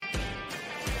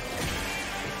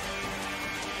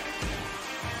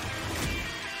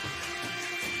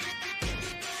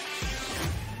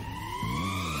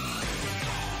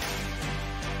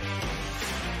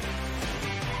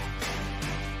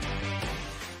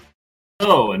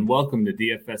Hello and welcome to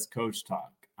DFS Coach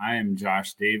Talk. I am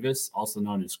Josh Davis, also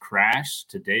known as Crash.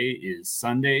 Today is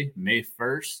Sunday, May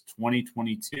 1st,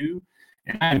 2022,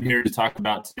 and I'm here to talk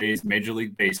about today's Major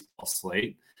League Baseball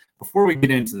slate. Before we get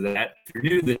into that, if you're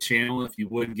new to the channel, if you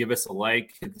would give us a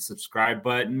like, hit the subscribe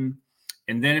button,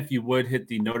 and then if you would hit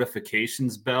the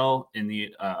notifications bell in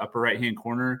the upper right-hand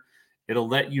corner. It'll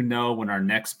let you know when our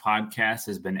next podcast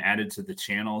has been added to the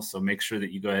channel, so make sure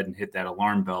that you go ahead and hit that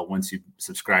alarm bell once you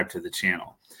subscribe to the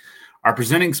channel. Our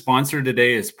presenting sponsor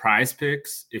today is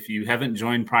PrizePicks. If you haven't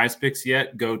joined PrizePicks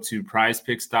yet, go to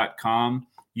prizepicks.com.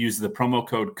 Use the promo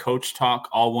code CoachTalk,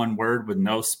 all one word with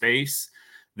no space.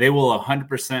 They will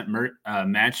 100%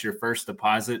 match your first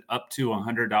deposit up to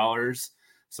 $100,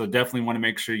 so definitely want to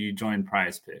make sure you join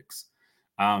PrizePicks.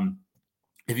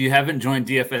 If you haven't joined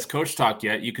DFS Coach Talk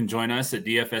yet, you can join us at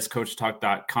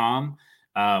dfscoachtalk.com.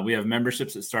 We have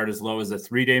memberships that start as low as a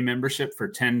 3-day membership for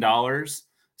 $10.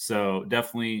 So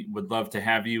definitely would love to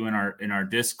have you in our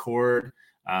Discord.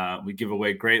 We give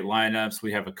away great lineups.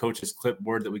 We have a coach's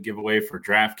clipboard that we give away for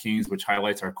DraftKings, which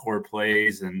highlights our core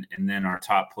plays and then our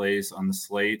top plays on the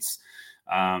slates.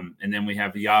 And then we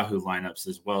have the Yahoo lineups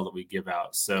as well that we give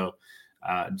out. So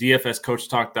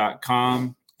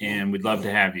dfscoachtalk.com, and we'd love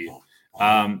to have you.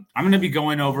 I'm going to be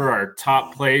going over our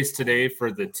top plays today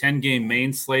for the 10-game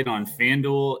main slate on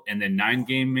FanDuel and the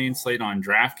 9-game main slate on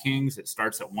DraftKings. It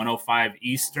starts at 1:05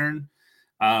 Eastern.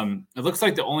 It looks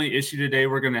like the only issue today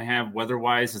we're going to have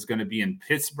weather-wise is going to be in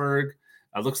Pittsburgh.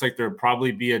 It looks like there'll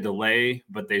probably be a delay,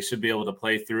 but they should be able to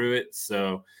play through it.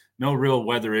 So no real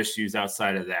weather issues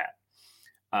outside of that.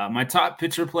 My top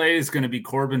pitcher play is going to be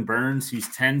Corbin Burnes. He's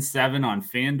 10-7 on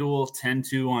FanDuel,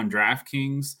 10-2 on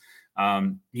DraftKings.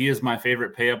 He is my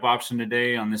favorite pay-up option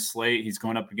today on this slate. He's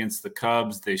going up against the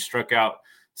Cubs. They struck out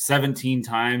 17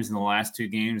 times in the last 2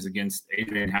 games against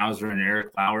Adrian Hauser and Eric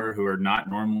Lauer, who are not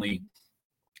normally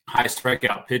high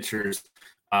strikeout pitchers.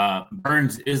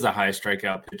 Burnes is a high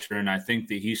strikeout pitcher, and I think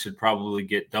that he should probably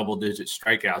get double-digit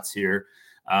strikeouts here.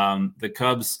 The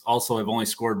Cubs also have only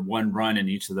scored 1 run in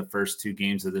each of the first 2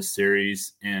 games of this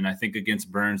series, and I think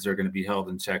against Burnes they're going to be held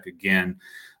in check again.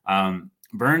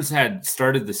 Burnes had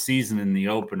started the season in the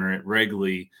opener at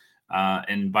Wrigley,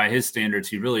 and by his standards,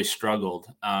 he really struggled.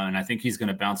 And I think he's going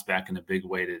to bounce back in a big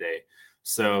way today.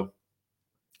 So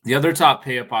the other top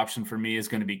pay-up option for me is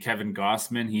going to be Kevin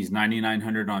Gausman. He's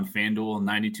 9,900 on FanDuel,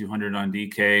 9,200 on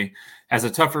DK. Has a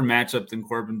tougher matchup than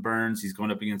Corbin Burnes. He's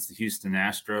going up against the Houston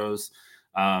Astros.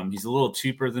 He's a little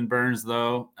cheaper than Burnes,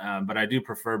 though, but I do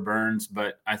prefer Burnes.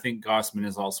 But I think Gausman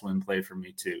is also in play for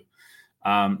me, too.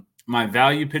 My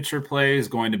value pitcher play is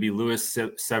going to be Luis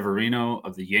Severino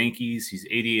of the Yankees. He's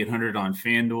 8,800 on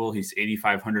FanDuel. He's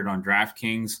 8,500 on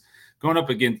DraftKings. Going up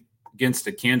against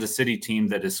a Kansas City team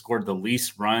that has scored the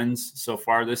least runs so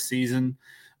far this season.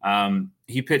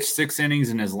 He pitched 6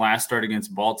 innings in his last start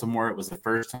against Baltimore. It was the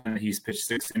first time that he's pitched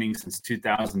 6 innings since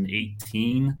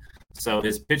 2018. So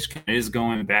his pitch count is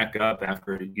going back up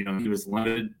after, he was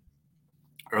limited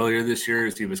earlier this year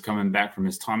as he was coming back from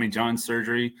his Tommy John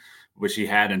surgery, which he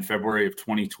had in February of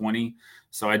 2020.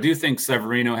 So I do think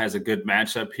Severino has a good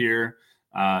matchup here.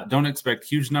 Don't expect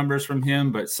huge numbers from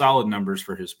him, but solid numbers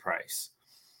for his price.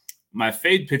 My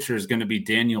fade pitcher is going to be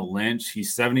Daniel Lynch.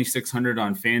 He's 7,600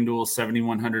 on FanDuel,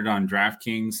 7,100 on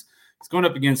DraftKings. He's going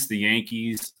up against the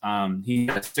Yankees. He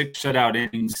has 6 shutout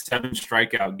innings, 7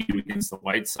 strikeout game against the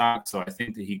White Sox. So I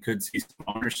think that he could see some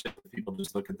ownership if people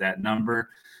just look at that number.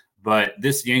 But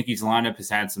this Yankees lineup has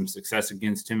had some success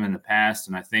against him in the past,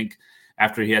 and I think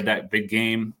after he had that big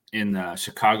game in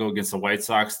Chicago against the White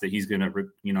Sox, that he's going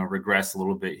to regress a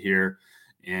little bit here,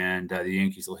 and the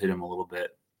Yankees will hit him a little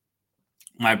bit.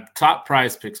 My top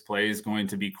PrizePicks play is going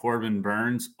to be Corbin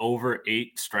Burnes over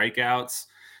 8 strikeouts.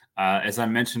 As I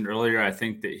mentioned earlier, I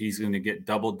think that he's going to get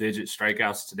double-digit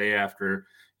strikeouts today after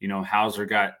Hauser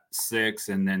got 6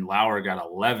 and then Lauer got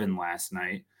 11 last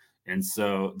night. And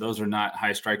so those are not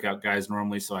high strikeout guys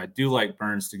normally. So I do like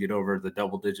Burnes to get over the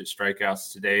double-digit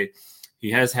strikeouts today. He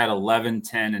has had 11,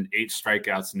 10, and 8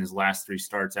 strikeouts in his last 3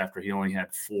 starts after he only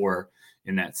had 4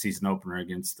 in that season opener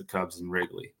against the Cubs in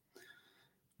Wrigley.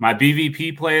 My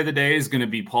BVP play of the day is going to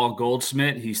be Paul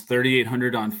Goldschmidt. He's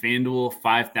 3,800 on FanDuel,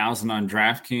 5,000 on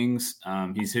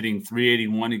DraftKings. He's hitting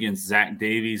 381 against Zach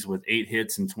Davies with 8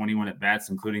 hits and 21 at-bats,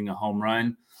 including a home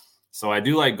run. So I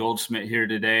do like Goldschmidt here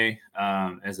today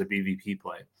as a BVP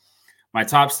play. My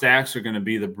top stacks are going to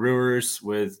be the Brewers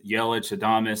with Yelich,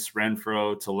 Adames,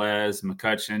 Renfroe, Tellez,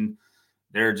 McCutchen.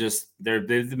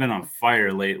 They've been on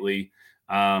fire lately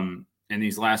in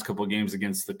these last couple of games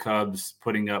against the Cubs,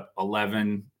 putting up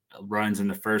 11 runs in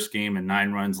the first game and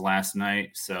 9 runs last night.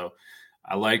 So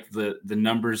I like the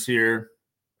numbers here.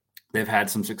 They've had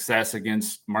some success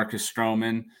against Marcus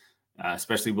Stroman,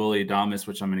 especially Willy Adames,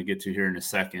 which I'm going to get to here in a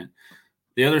second.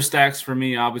 The other stacks for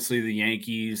me, obviously the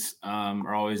Yankees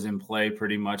are always in play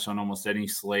pretty much on almost any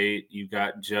slate. You've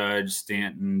got Judge,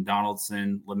 Stanton,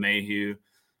 Donaldson, LeMahieu.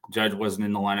 Judge wasn't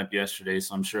in the lineup yesterday,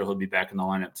 so I'm sure he'll be back in the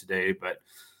lineup today. But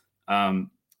the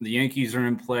Yankees are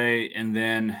in play. And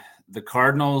then the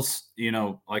Cardinals,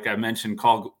 like I mentioned,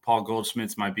 Paul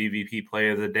Goldschmidt's my BVP play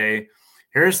of the day.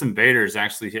 Harrison Bader's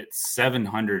actually hit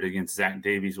 700 against Zach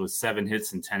Davies with 7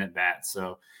 hits and 10 at-bats.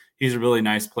 So he's a really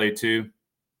nice play too.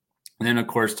 And then, of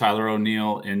course, Tyler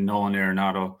O'Neill and Nolan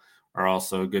Arenado are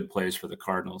also good plays for the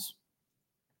Cardinals.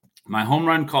 My home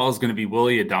run call is going to be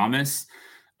Willy Adames.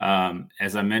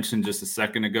 As I mentioned just a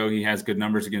second ago, he has good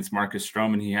numbers against Marcus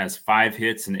Stroman. He has 5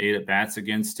 hits and 8 at-bats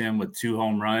against him with 2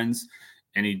 home runs.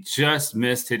 And he just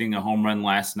missed hitting a home run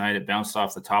last night. It bounced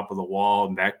off the top of the wall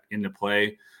and back into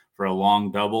play for a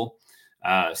long double.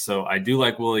 So I do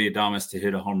like Willy Adames to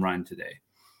hit a home run today.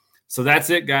 So that's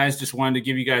it, guys. Just wanted to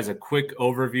give you guys a quick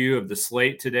overview of the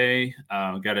slate today.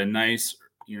 Got a nice,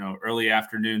 early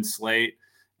afternoon slate.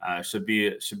 Should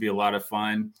be a lot of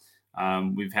fun.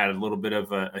 We've had a little bit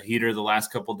of a heater the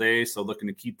last couple days, so looking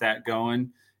to keep that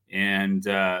going. And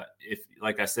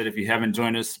like I said, if you haven't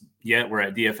joined us yet, we're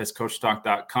at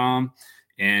dfscoachtalk.com.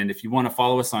 And if you want to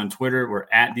follow us on Twitter, we're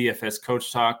at DFS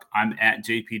Coach Talk. I'm at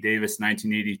JP Davis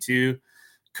 1982.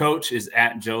 Coach is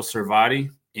at Joe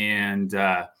Servati, and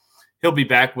he'll be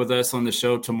back with us on the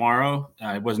show tomorrow.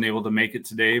 I wasn't able to make it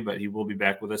today, but he will be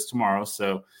back with us tomorrow.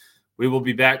 So we will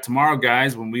be back tomorrow,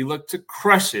 guys, when we look to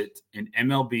crush it in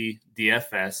MLB,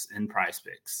 DFS, and Prize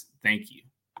Picks. Thank you.